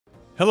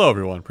Hello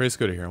everyone,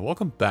 PraisGoody here, and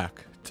welcome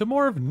back to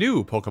more of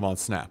new Pokemon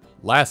Snap.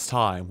 Last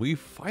time, we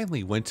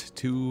finally went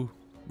to,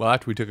 well,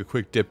 after we took a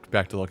quick dip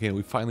back to the volcano,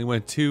 we finally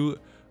went to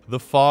the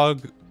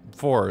Foggy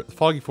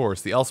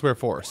Forest, the Elsewhere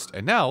Forest.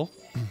 And now,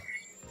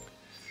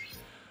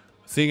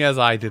 seeing as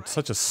I did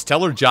such a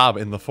stellar job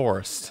in the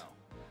forest,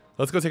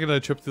 let's go take another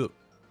trip to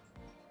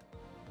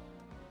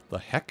the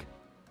heck?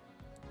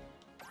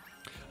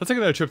 Let's take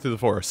another trip through the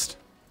forest.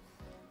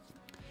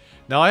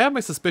 Now, I have my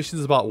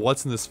suspicions about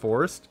what's in this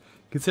forest.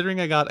 Considering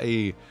I got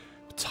a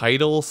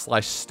title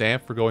 /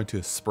 stamp for going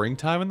to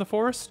springtime in the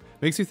forest,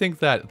 makes me think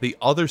that the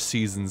other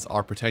seasons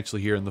are potentially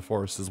here in the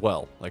forest as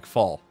well, like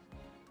fall.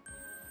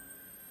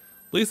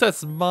 At least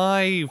that's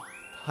my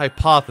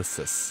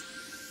hypothesis.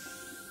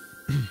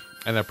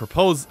 And I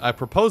propose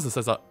this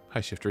as a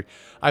hi Shiftery.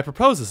 I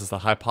propose this as a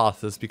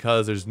hypothesis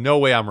because there's no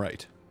way I'm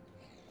right.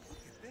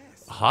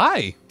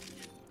 Hi.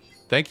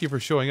 Thank you for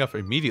showing up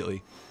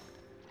immediately.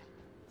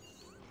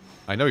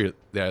 I know you're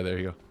there. There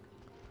you go.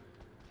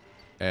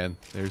 And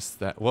there's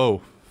that.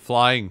 Whoa,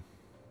 flying.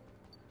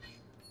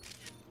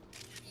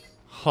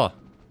 Huh.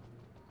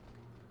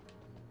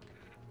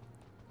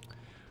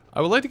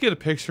 I would like to get a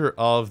picture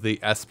of the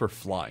Esper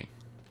flying.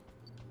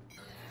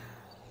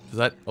 Does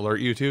that alert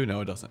you too?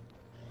 No, it doesn't.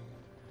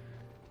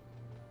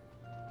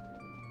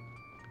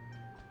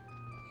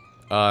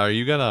 Are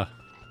you gonna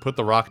put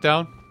the rock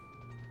down?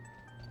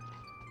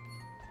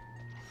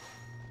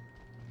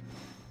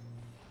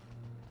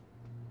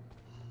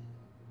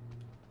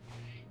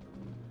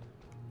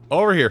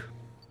 Over here.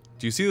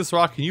 Do you see this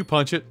rock? Can you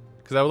punch it?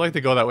 Because I would like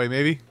to go that way,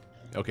 maybe.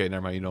 Okay,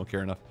 never mind. You don't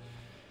care enough.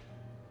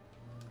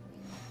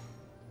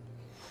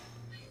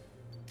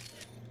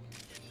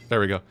 There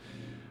we go.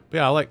 But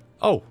yeah, I like...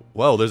 Oh,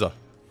 well, there's a...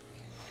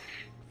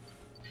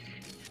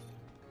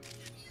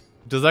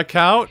 Does that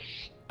count?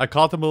 I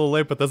caught them a little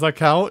late, but does that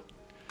count?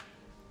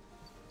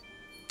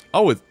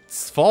 Oh,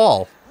 it's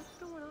fall.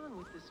 What's going on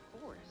with this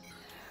forest?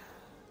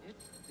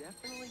 It's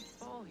definitely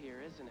fall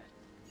here, isn't it?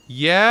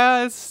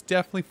 Yeah, it's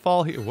definitely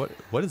fall here.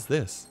 What is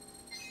this?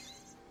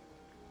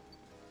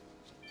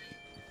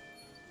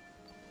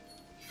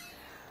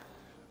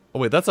 Oh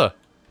wait, that's an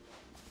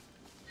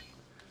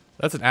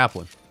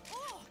applin.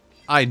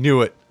 I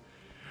knew it.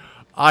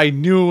 I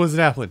knew it was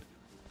an applin.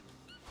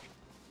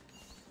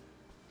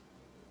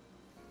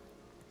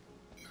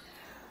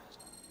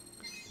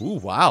 Ooh,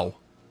 wow.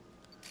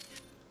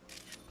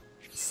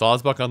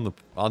 Sawsbuck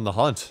on the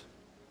hunt.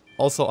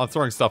 Also, I'm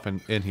throwing stuff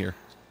in here.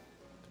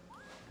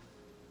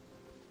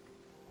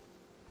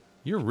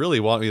 You really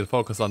want me to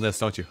focus on this,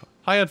 don't you?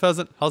 Hi,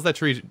 Unpheasant. How's that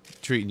tree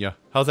treating you?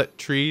 How's that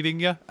treating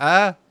you?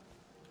 Ah.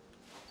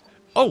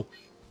 Oh.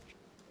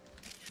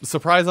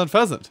 Surprise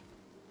Unpheasant.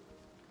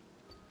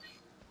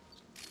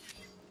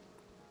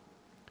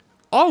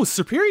 Oh,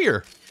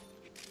 Superior.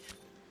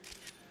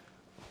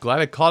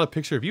 Glad I caught a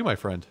picture of you, my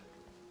friend.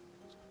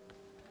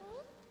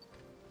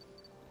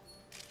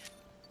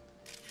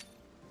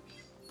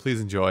 Please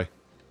enjoy.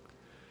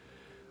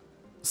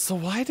 So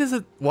why did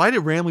it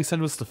randomly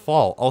send us to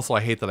fall? Also,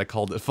 I hate that I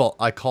called it fall.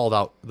 I called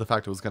out the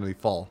fact it was going to be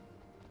fall.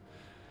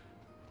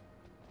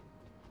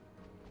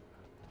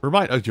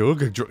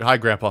 Hi,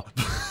 Grandpa.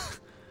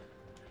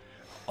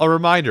 A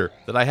reminder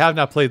that I have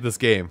not played this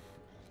game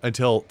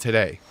until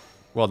today.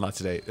 Well, not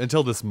today.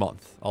 Until this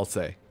month, I'll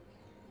say.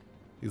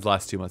 These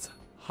last 2 months.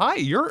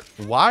 Hi,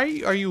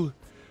 why are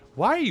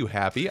you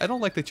happy? I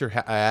don't like that you're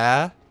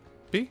happy.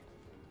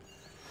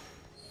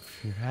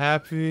 If you're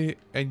happy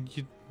and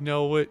you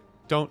know it,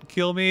 don't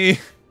kill me.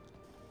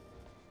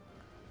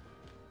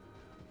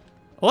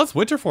 Well, that's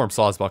winter form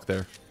Sawsbuck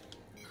there.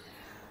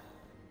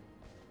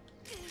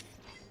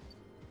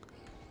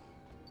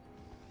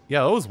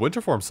 Yeah, that was winter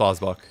form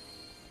Sawsbuck.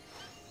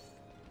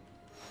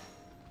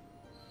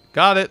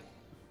 Got it.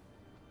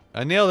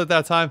 I nailed it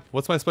that time.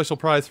 What's my special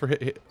prize for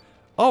hit?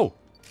 Oh.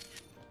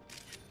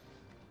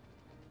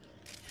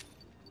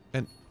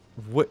 And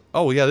what?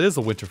 Oh, yeah, it is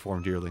a winter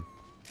form deerling.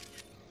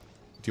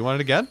 Do you want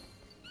it again?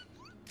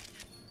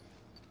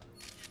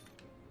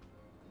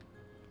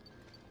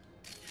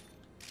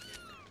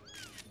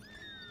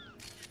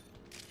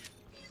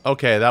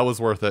 Okay, that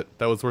was worth it.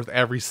 That was worth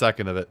every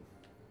second of it.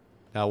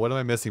 Now, what am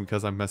I missing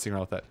because I'm messing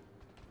around with that?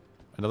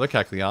 Another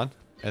Cacleon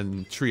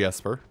and Tree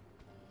Esper.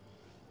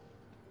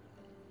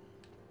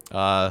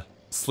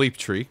 Sleep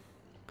Tree.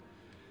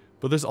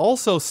 But there's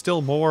also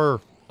still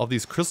more of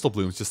these crystal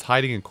blooms just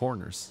hiding in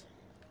corners.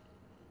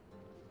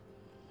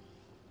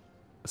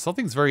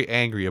 Something's very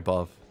angry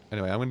above.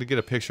 Anyway, I'm going to get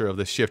a picture of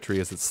this Shiftry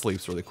as it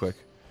sleeps really quick.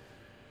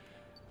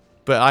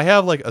 But I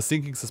have like a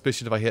sinking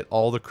suspicion if I hit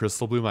all the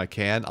crystal bloom I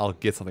can, I'll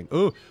get something.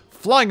 Ooh,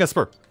 Flying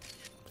Esper!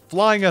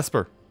 Flying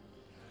Esper!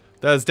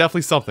 That is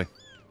definitely something.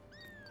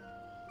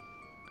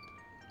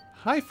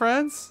 Hi,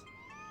 friends!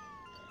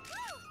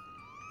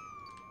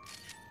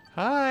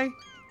 Hi!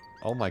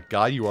 Oh my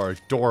god, you are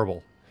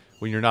adorable.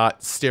 When you're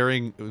not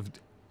staring,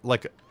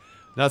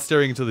 not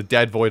staring into the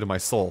dead void of my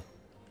soul.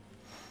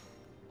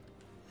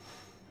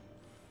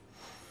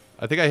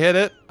 I think I hit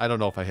it. I don't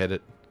know if I hit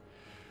it.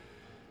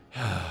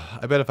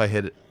 I bet if I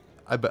hit it.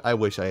 I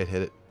wish I had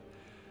hit it.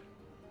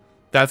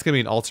 That's going to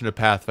be an alternate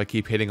path if I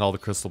keep hitting all the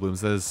crystal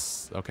blooms.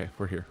 Okay,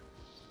 we're here.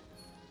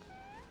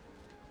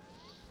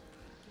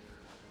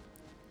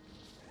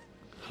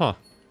 Huh.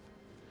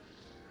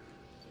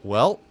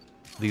 Well,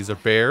 these are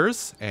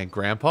bears and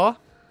Grandpa.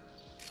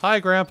 Hi,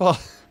 Grandpa.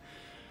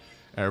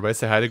 Everybody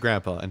say hi to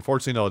Grandpa.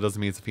 Unfortunately, no, it doesn't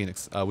mean it's a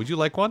phoenix. Would you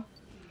like one?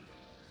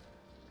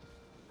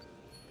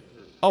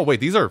 Oh, wait,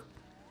 these are...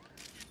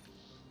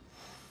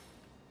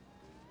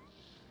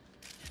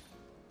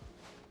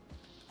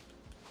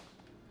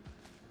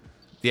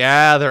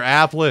 Yeah, they're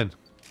applin.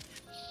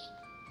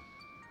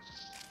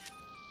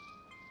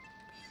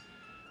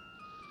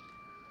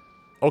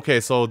 Okay,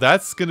 so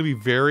that's gonna be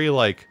very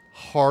like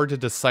hard to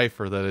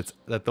decipher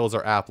that those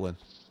are applin.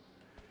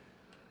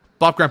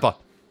 Bop, Grandpa.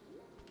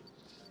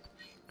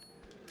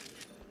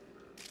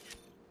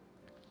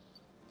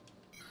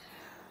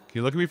 Can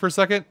you look at me for a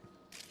second?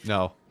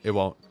 No, it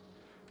won't.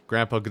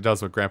 Grandpa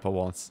does what Grandpa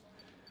wants.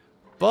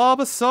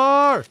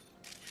 Bulbasaur!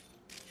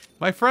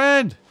 My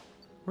friend!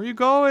 Where are you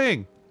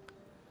going?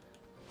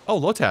 Oh,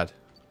 Lotad.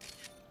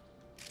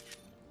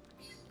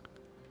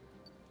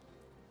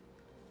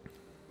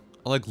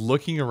 I'm like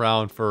looking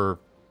around for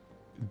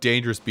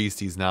dangerous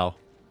beasties now.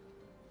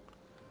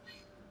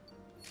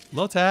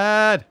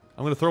 Lotad!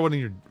 I'm gonna throw one in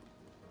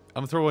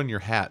your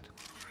hat.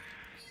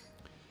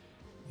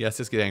 Yes,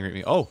 just get angry at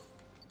me. Oh.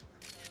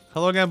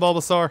 Hello again,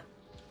 Bulbasaur.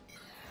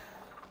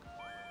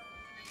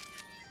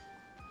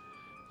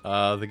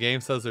 The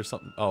game says there's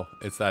something. Oh,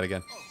 it's that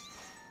again.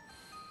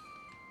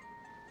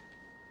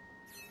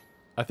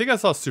 I think I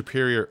saw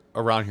Superior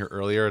around here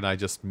earlier and I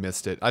just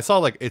missed it. I saw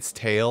like its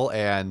tail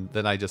and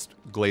then I just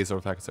glazed over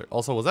the fact.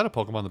 Also, was that a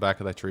Pokemon on the back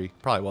of that tree?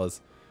 Probably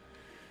was.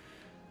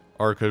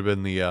 Or it could have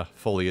been the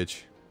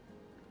foliage.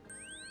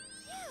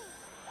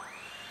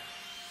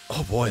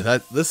 Oh boy,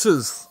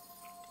 this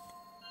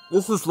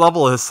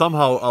level is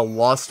somehow a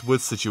lost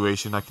woods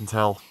situation, I can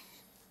tell.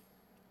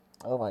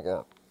 Oh my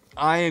god.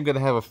 I am going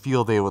to have a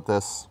field day with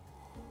this.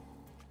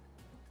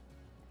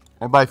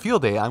 And by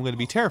field day, I'm going to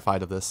be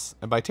terrified of this.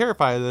 And by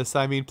terrified of this,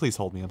 I mean, please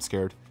hold me, I'm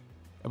scared.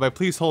 And by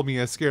please hold me,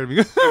 I'm scared of me.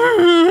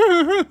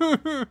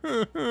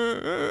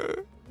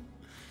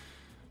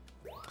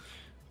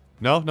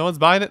 No? No one's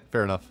buying it?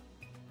 Fair enough.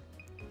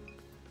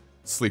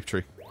 Sleep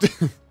tree.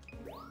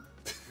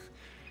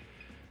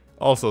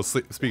 Also,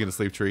 speaking of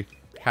sleep tree,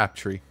 Hap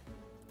tree.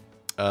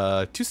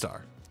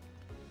 2-star.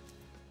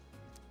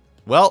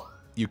 Well,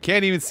 you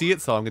can't even see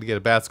it, so I'm going to get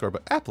a bad score,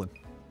 but Applin.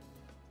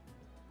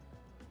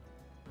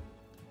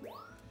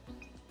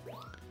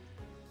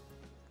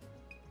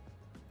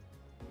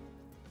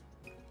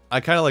 I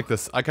kind of like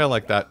this. I kind of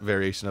like that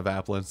variation of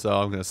Applin, so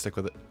I'm going to stick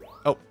with it.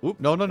 Oh, whoop,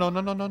 no.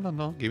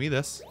 Give me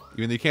this.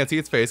 Even though you can't see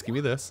its face, give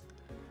me this.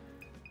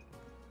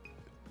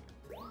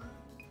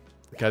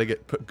 Gotta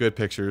get good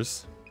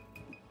pictures.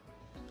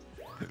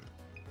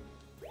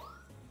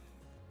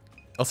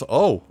 Also,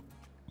 oh.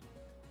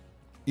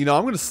 You know,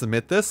 I'm going to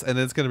submit this, and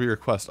then it's going to be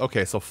request.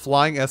 Okay, so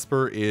Flying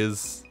Esper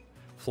is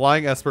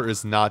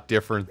not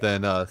different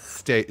than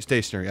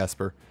Stationary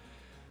Esper.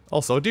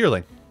 Also,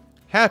 Deerling.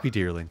 Happy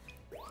Deerling.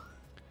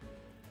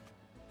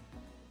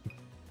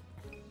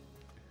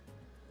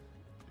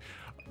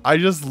 I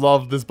just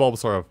love this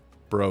Bulbasaur.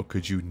 Bro,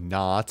 could you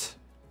not?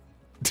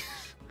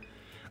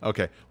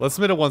 Okay, let's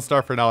submit a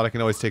 1-star for now, and I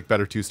can always take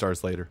better 2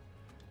 stars later.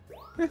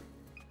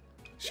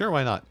 Sure,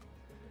 why not?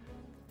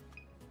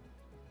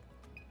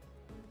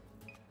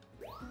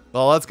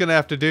 Well, that's gonna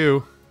have to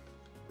do.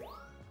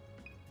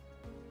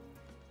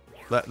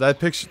 That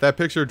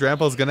picture of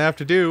Grandpa's gonna have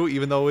to do,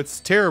 even though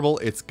it's terrible.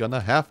 It's gonna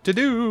have to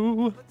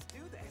do. Let's do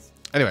this.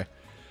 Anyway,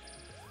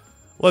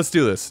 let's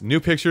do this. New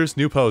pictures,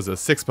 new poses.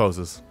 6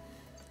 poses.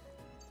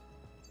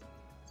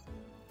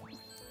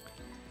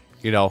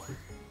 You know,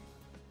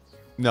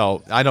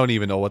 no, I don't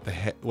even know what the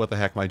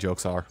heck my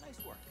jokes are.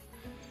 Nice work.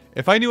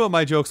 If I knew what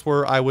my jokes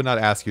were, I would not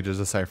ask you to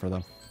decipher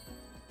them.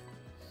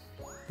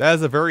 That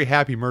is a very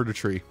happy murder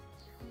tree.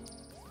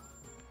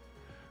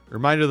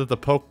 Reminder that the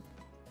Nice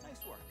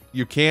work.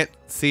 you can't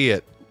see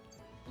it.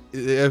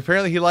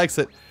 Apparently he likes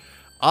it.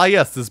 Ah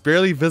yes, this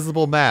barely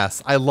visible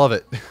mass. I love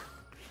it.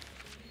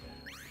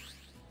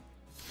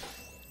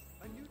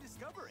 A new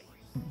discovery.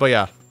 But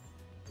yeah.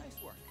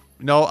 Nice work.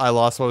 No, I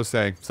lost what I was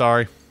saying.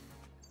 Sorry.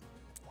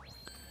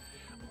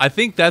 I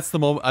think that's the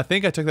moment. I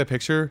think I took that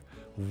picture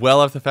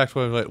well after the fact.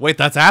 Wait,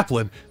 that's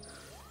Applin.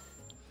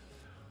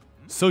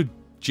 So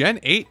Gen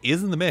 8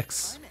 is in the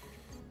mix.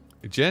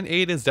 Gen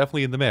 8 is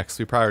definitely in the mix.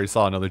 We probably already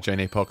saw another Gen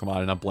 8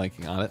 Pokemon and I'm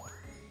blanking on it.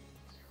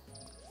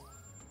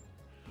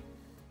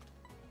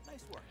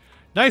 Nice work.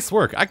 Nice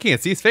work. I can't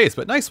see his face,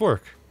 but nice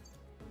work.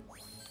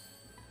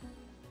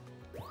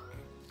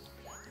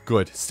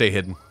 Good. Stay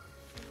hidden.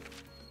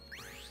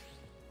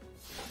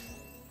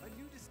 A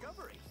new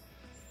discovery.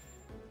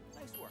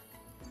 Nice work.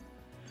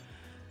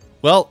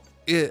 Well,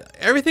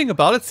 everything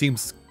about it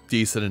seems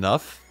decent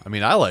enough. I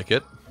mean, I like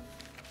it.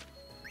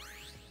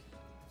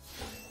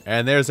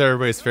 And there's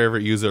everybody's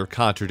favorite user of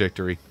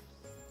contradictory.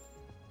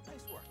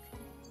 Nice work.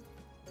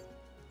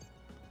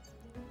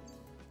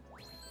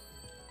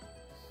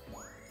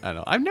 I don't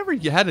know. I've never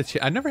had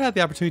I've never had the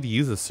opportunity to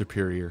use a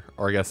superior,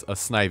 or I guess a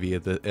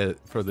Snivy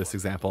for this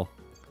example.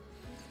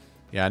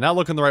 Yeah, not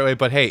looking the right way,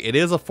 but hey, it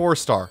is a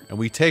 4-star, and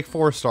we take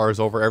 4 stars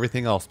over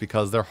everything else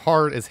because they're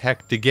hard as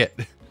heck to get.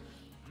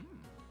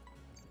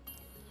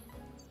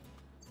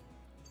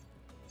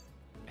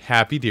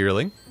 Happy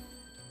Deerling.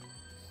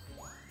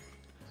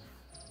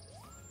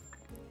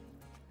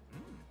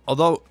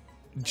 Although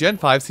Gen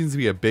 5 seems to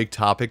be a big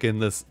topic in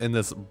this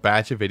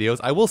batch of videos,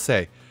 I will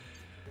say,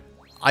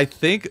 I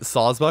think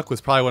Sawsbuck was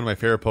probably one of my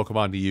favorite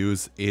Pokemon to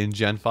use in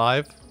Gen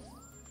 5.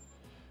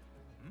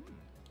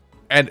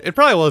 And it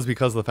probably was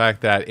because of the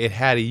fact that it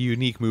had a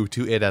unique move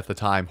to it at the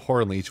time.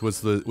 Horn Leech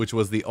was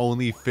the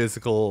only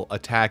physical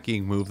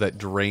attacking move that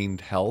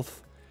drained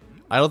health.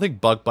 I don't think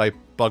Bug Bite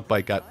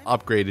got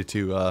upgraded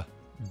to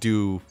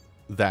do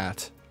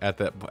that at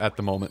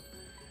the moment.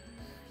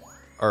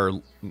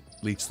 Or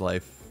Leech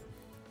Life.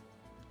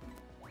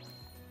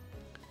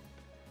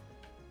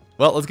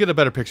 Well, let's get a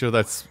better picture.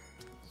 Let's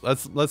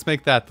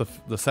make that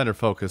the center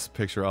focus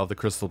picture of the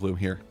Crystal Bloom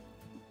here.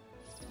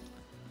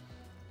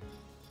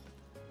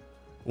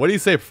 What do you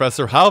say,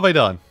 Professor? How have I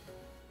done?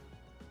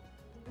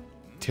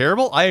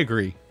 Terrible? I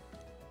agree.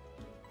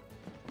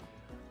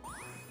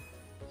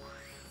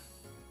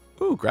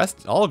 Ooh, grass.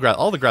 All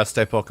the grass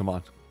type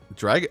Pokemon.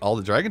 All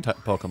the dragon type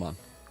Pokemon.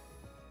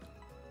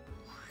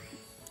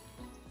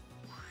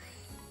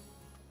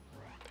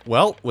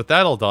 Well, with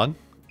that all done,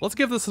 let's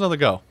give this another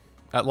go.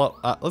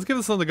 Let's give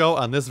this another go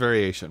on this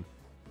variation.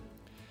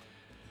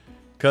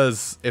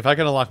 Because if I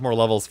can unlock more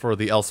levels for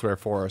the Elsewhere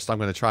Forest, I'm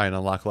going to try and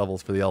unlock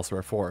levels for the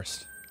Elsewhere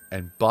Forest.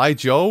 And by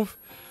Jove,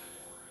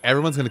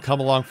 everyone's going to come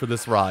along for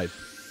this ride.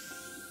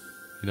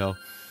 You know,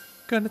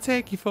 gonna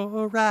take you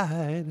for a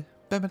ride.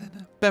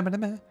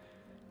 Gonna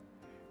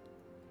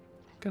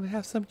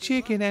have some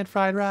chicken and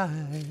fried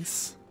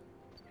rice.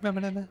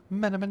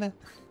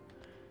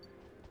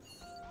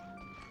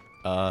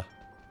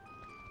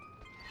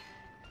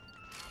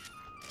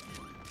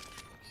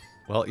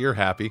 Well, you're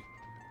happy.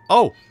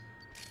 Oh!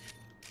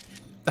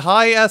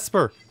 Hi,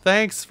 Esper.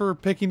 Thanks for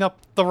picking up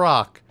the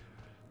rock.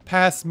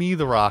 Pass me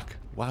the rock.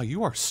 Wow,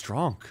 you are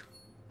strong.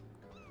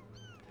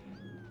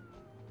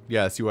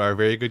 Yes, you are a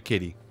very good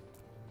kitty.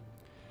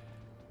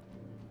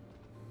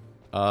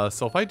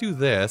 So if I do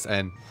this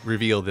and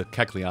reveal the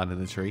Kecleon in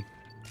the tree.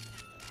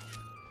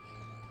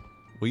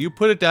 Will you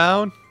put it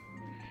down?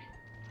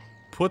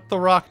 Put the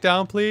rock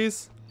down,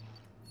 please.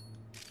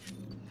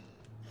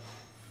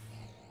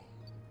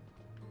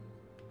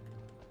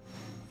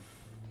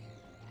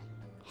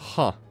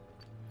 Huh.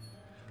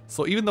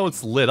 So even though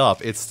it's lit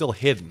up, it's still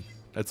hidden.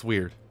 That's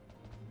weird.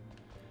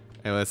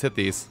 Anyway, let's hit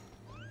these.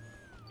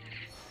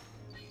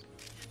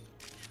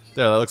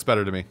 There, that looks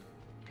better to me.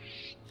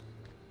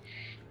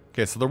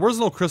 Okay, so there was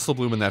no Crystal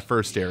Bloom in that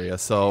first area,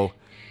 so...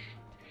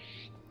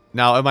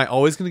 Now, am I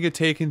always going to get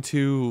taken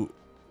to...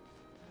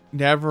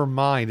 Never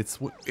mind, it's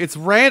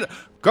random...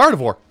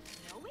 Gardevoir!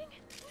 Snowing?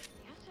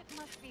 Guess it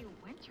must be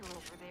winter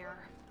over there.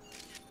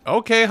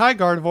 Okay, hi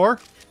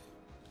Gardevoir.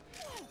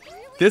 Really?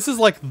 This is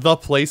like the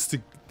place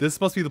to... This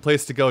must be the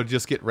place to go to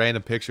just get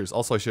random pictures.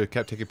 Also, I should have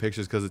kept taking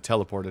pictures because it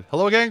teleported.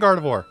 Hello again,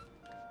 Gardevoir.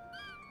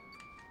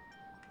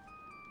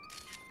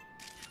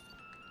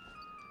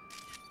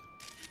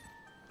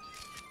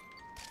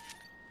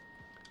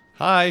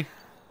 Hi.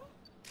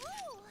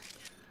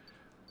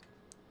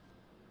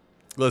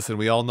 Listen,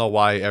 we all know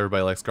why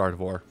everybody likes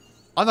Gardevoir.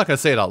 I'm not going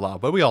to say it out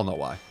loud, but we all know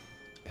why.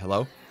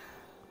 Hello?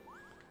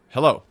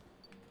 Hello.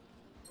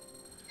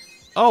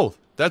 Oh,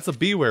 that's a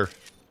Beware.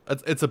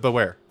 It's a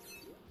Beware.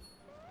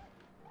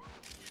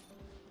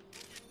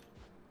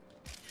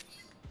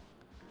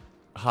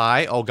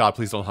 Hi. Oh god,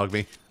 please don't hug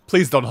me.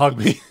 Please don't hug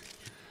me.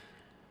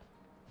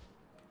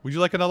 Would you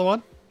like another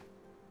one?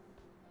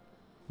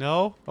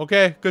 No?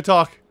 Okay, good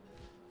talk.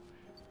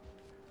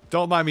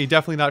 Don't mind me,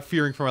 definitely not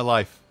fearing for my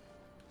life.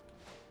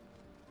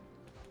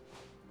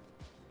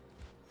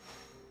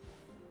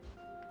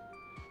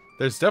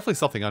 There's definitely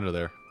something under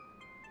there.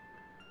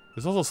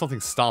 There's also something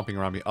stomping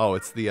around me. Oh,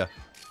 it's the,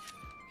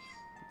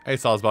 Hey,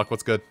 Sawsbuck,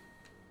 what's good?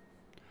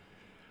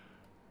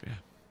 Yeah.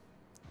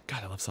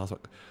 God, I love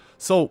Sawsbuck.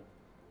 So,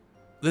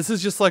 this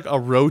is just like a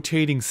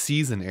rotating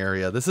season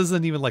area. This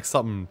isn't even like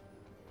something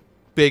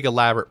big,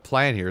 elaborate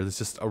plan here. It's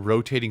just a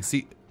rotating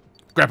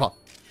Grandpa!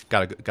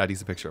 Gotta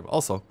use a picture of it.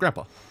 Also,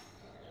 Grandpa.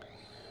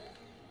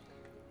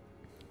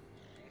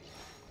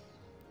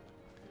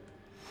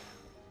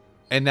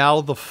 And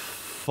now the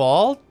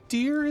fall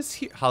deer is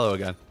here. Hello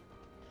again.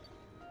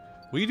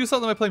 Will you do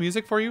something when I play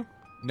music for you?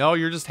 No,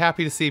 you're just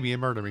happy to see me and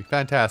murder me.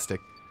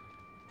 Fantastic.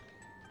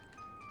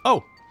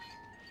 Oh.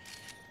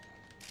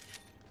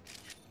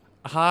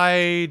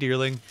 Hi,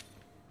 dearling.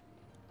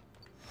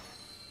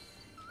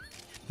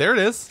 There it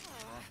is.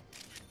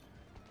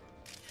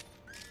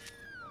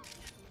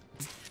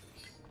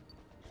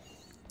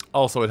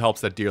 Also, it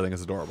helps that deerling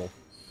is adorable.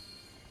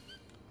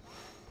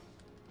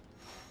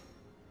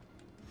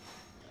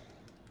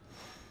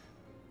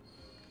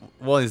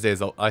 One of these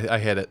days, I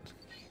hit it.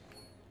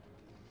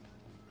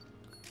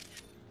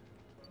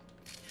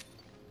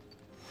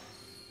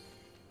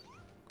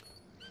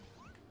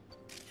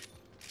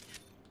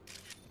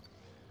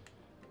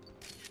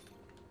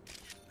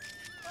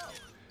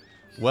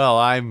 Well,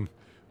 I'm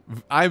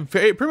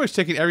pretty much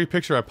taking every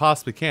picture I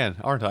possibly can,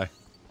 aren't I?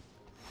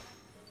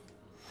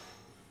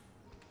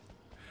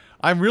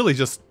 I'm really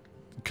just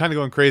kind of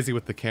going crazy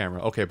with the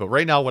camera. Okay, but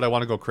right now what I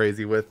want to go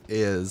crazy with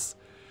is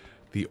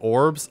the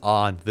orbs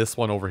on this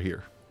one over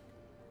here.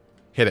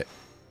 Hit it.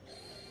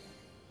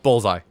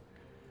 Bullseye.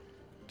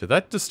 Did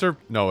that disturb?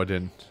 No, it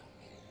didn't.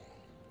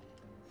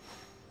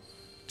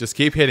 Just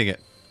keep hitting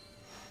it.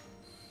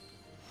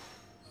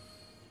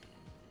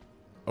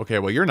 Okay,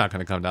 well, you're not going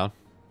to come down.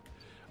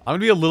 I'm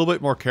going to be a little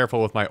bit more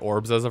careful with my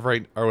orbs as of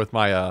right, or with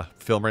my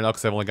film right now,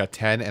 because I've only got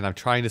 10, and I'm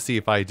trying to see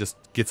if I just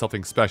get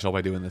something special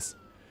by doing this.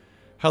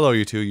 Hello,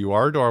 you two. You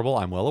are adorable.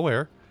 I'm well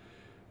aware.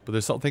 But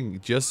there's something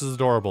just as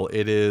adorable.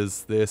 It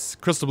is this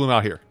crystal bloom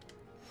out here.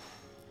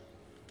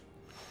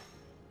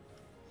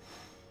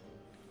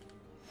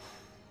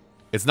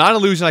 It's not an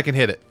illusion. I can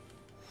hit it.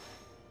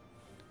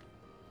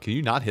 Can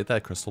you not hit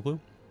that crystal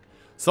bloom?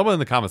 Someone in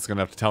the comments is going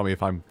to have to tell me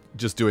if I'm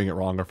just doing it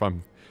wrong, or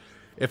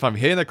if I'm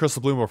hitting that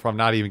crystal bloom, or if I'm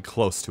not even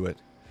close to it.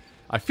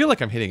 I feel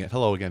like I'm hitting it.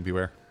 Hello again,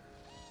 Beware.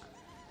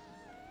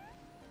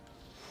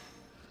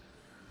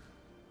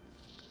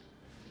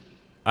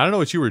 I don't know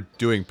what you were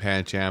doing,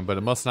 Pancham, but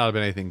it must not have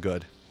been anything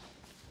good.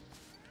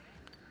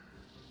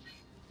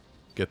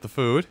 Get the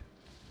food.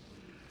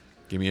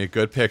 Give me a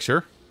good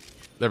picture.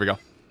 There we go.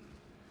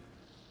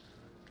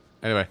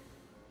 Anyway.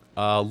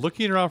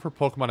 Looking around for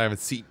Pokemon I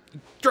haven't seen.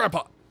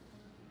 Grandpa!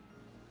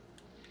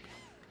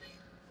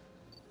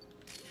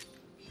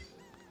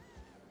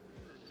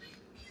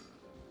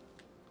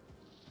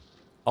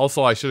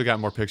 Also, I should have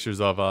got more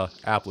pictures of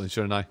Applin,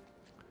 shouldn't I?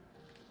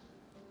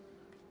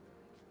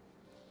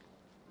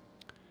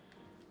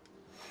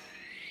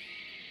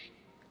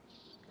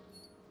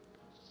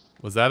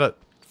 Was that a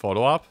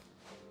photo op?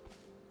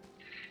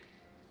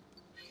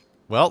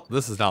 Well,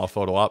 this is now a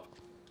photo op.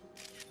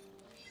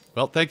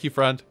 Well, thank you,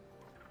 friend.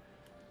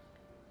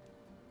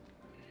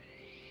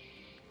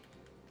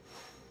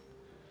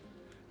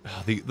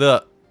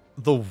 The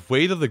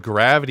weight of the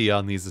gravity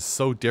on these is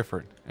so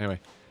different.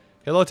 Anyway.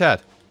 Hello,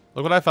 Tad.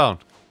 Look what I found.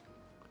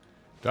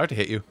 Do I have to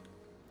hit you?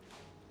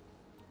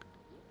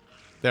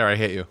 There, I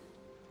hit you.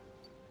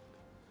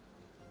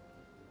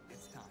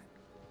 It's time.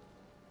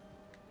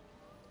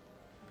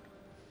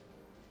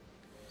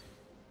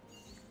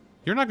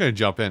 You're not going to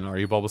jump in, are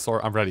you,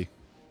 Bulbasaur? I'm ready.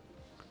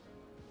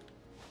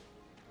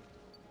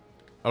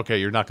 Okay,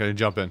 you're not going to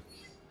jump in.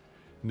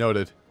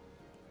 Noted.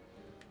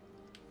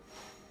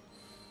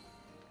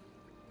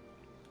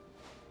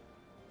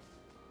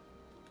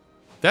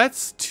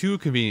 That's too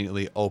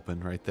conveniently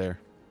open right there.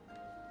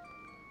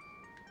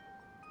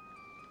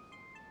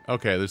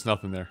 Okay, there's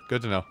nothing there.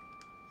 Good to know.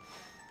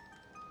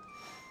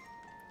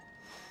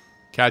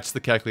 Catch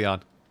the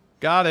Kecleon.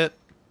 Got it.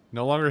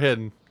 No longer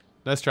hidden.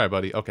 Nice try,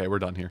 buddy. Okay, we're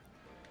done here.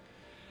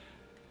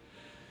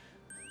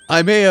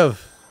 I may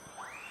have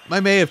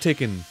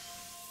taken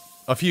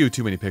a few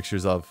too many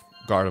pictures of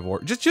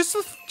Gardevoir. Just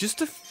a few.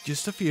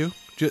 Just a few.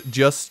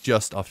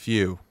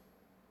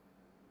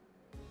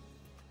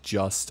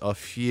 Just a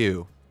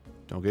few.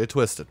 Don't get it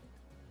twisted.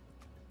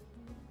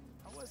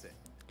 How was it?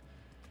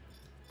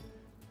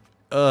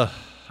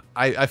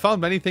 I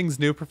found many things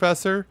new,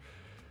 Professor.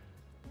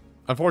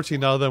 Unfortunately,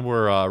 none of them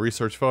were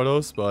research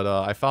photos, but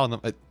I found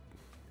them.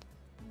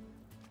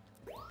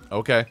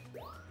 Okay.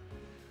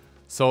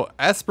 So,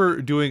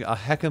 Esper doing a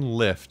heckin'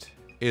 lift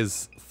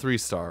is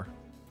 3-star.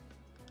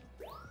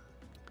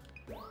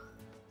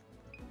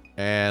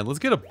 And let's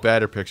get a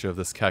better picture of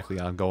this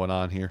Kecleon going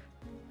on here.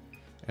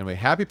 Anyway,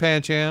 happy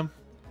Pancham.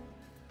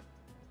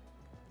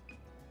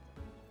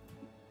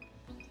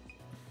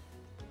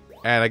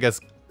 And I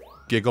guess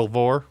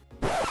Gigglevore.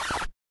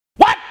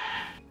 What?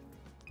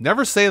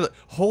 Never say that.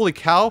 Holy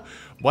cow.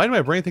 Why did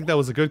my brain think that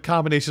was a good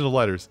combination of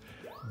letters?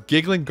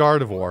 Giggling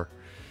Gardevoir.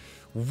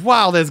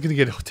 Wow, that's going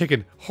to get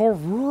taken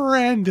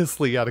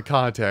horrendously out of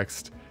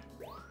context.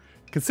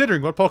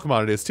 Considering what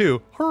Pokemon it is,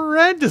 too.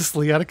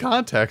 Horrendously out of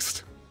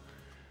context.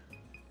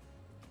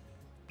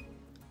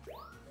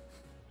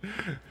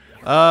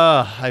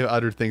 I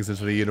uttered things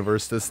into the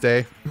universe this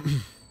day.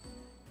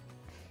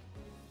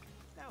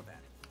 Now then.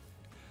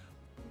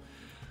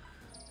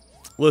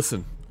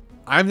 Listen,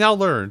 I've now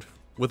learned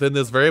within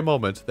this very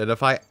moment that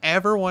if I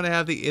ever want to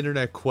have the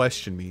internet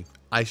question me,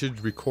 I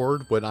should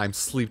record when I'm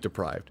sleep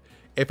deprived.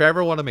 If I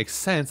ever want to make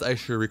sense, I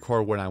should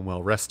record when I'm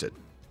well rested.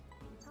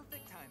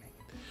 Perfect timing.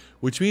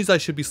 Which means I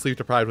should be sleep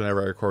deprived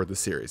whenever I record this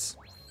series.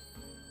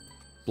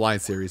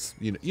 Blind series.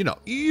 You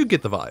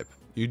get the vibe.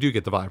 You do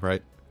get the vibe,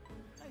 right?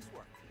 Nice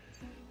work.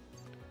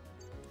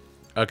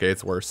 Okay,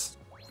 it's worse.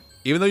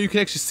 Even though you can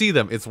actually see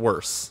them, it's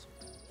worse.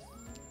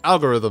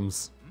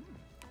 Algorithms.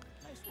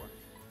 Nice work.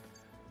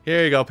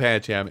 Here you go,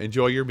 Pancham.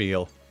 Enjoy your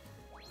meal.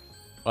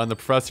 And the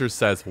professor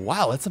says,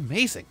 wow, that's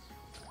amazing.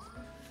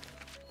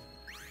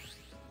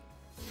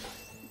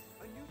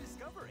 A new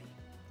discovery.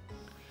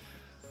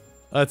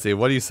 Let's see,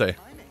 what do you say?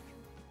 Timing.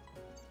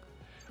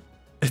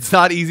 It's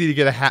not easy to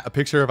get a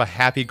picture of a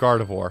happy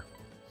Gardevoir.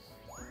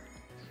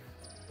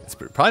 It's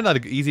probably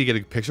not easy to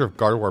get a picture of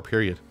Gardevoir,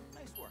 period.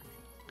 Nice work.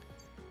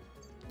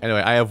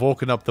 Anyway, I have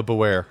woken up the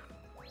Beware.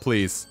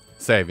 Please,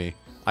 save me.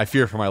 I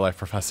fear for my life,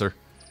 Professor.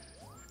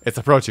 It's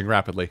approaching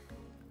rapidly.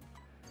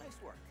 Nice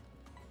work.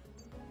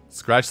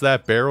 Scratch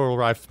that, Bear will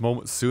arrive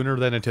moment sooner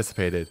than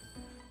anticipated.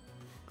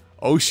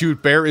 Oh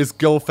shoot, Bear is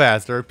go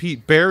fast. I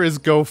repeat, Bear is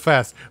go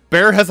fast.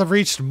 Bear has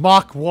reached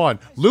Mach 1.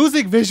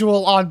 Losing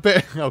visual on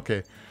Bear.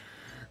 Okay.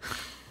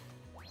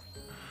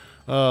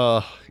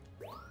 You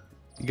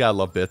gotta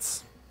love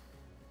bits.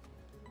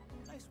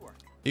 Nice work.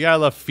 You gotta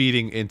love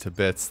feeding into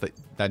bits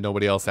that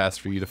nobody else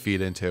asked for you to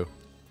feed into.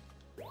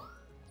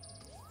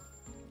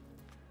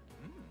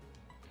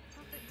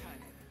 Perfect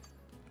timing.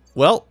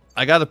 Well,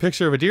 I got a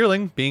picture of a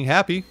deerling being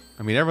happy.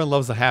 I mean, everyone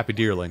loves a happy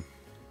deerling.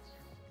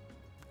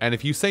 And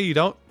if you say you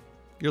don't,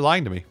 you're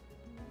lying to me.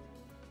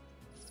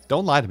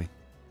 Don't lie to me.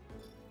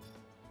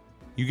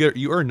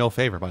 You earn no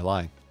favor by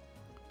lying.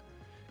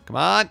 Come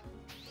on.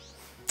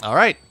 All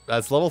right,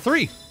 that's level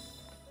 3.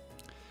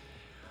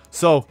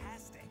 So,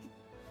 Fantastic.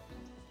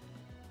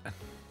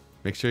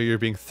 make sure you're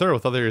being thorough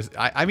with others.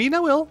 I mean, I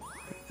will.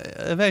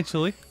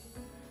 Eventually.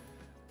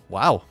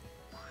 Wow.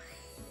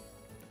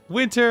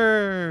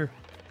 Winter!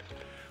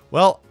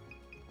 Well,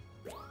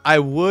 I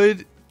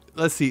would...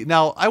 Let's see.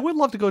 Now, I would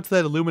love to go to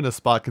that Illumina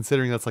spot,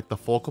 considering that's like the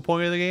focal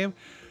point of the game.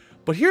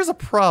 But here's a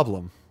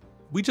problem.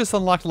 We just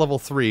unlocked level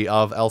 3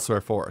 of Elsewhere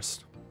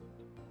Forest.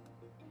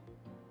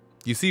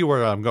 You see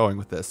where I'm going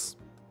with this.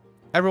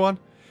 Everyone,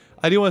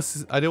 I do want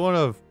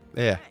to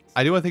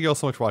thank you all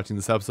so much for watching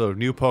this episode of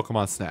New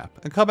Pokemon Snap.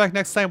 And come back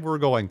next time where we're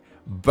going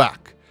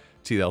back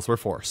to the Elsewhere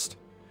Forest.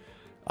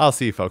 I'll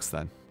see you folks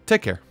then.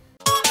 Take care.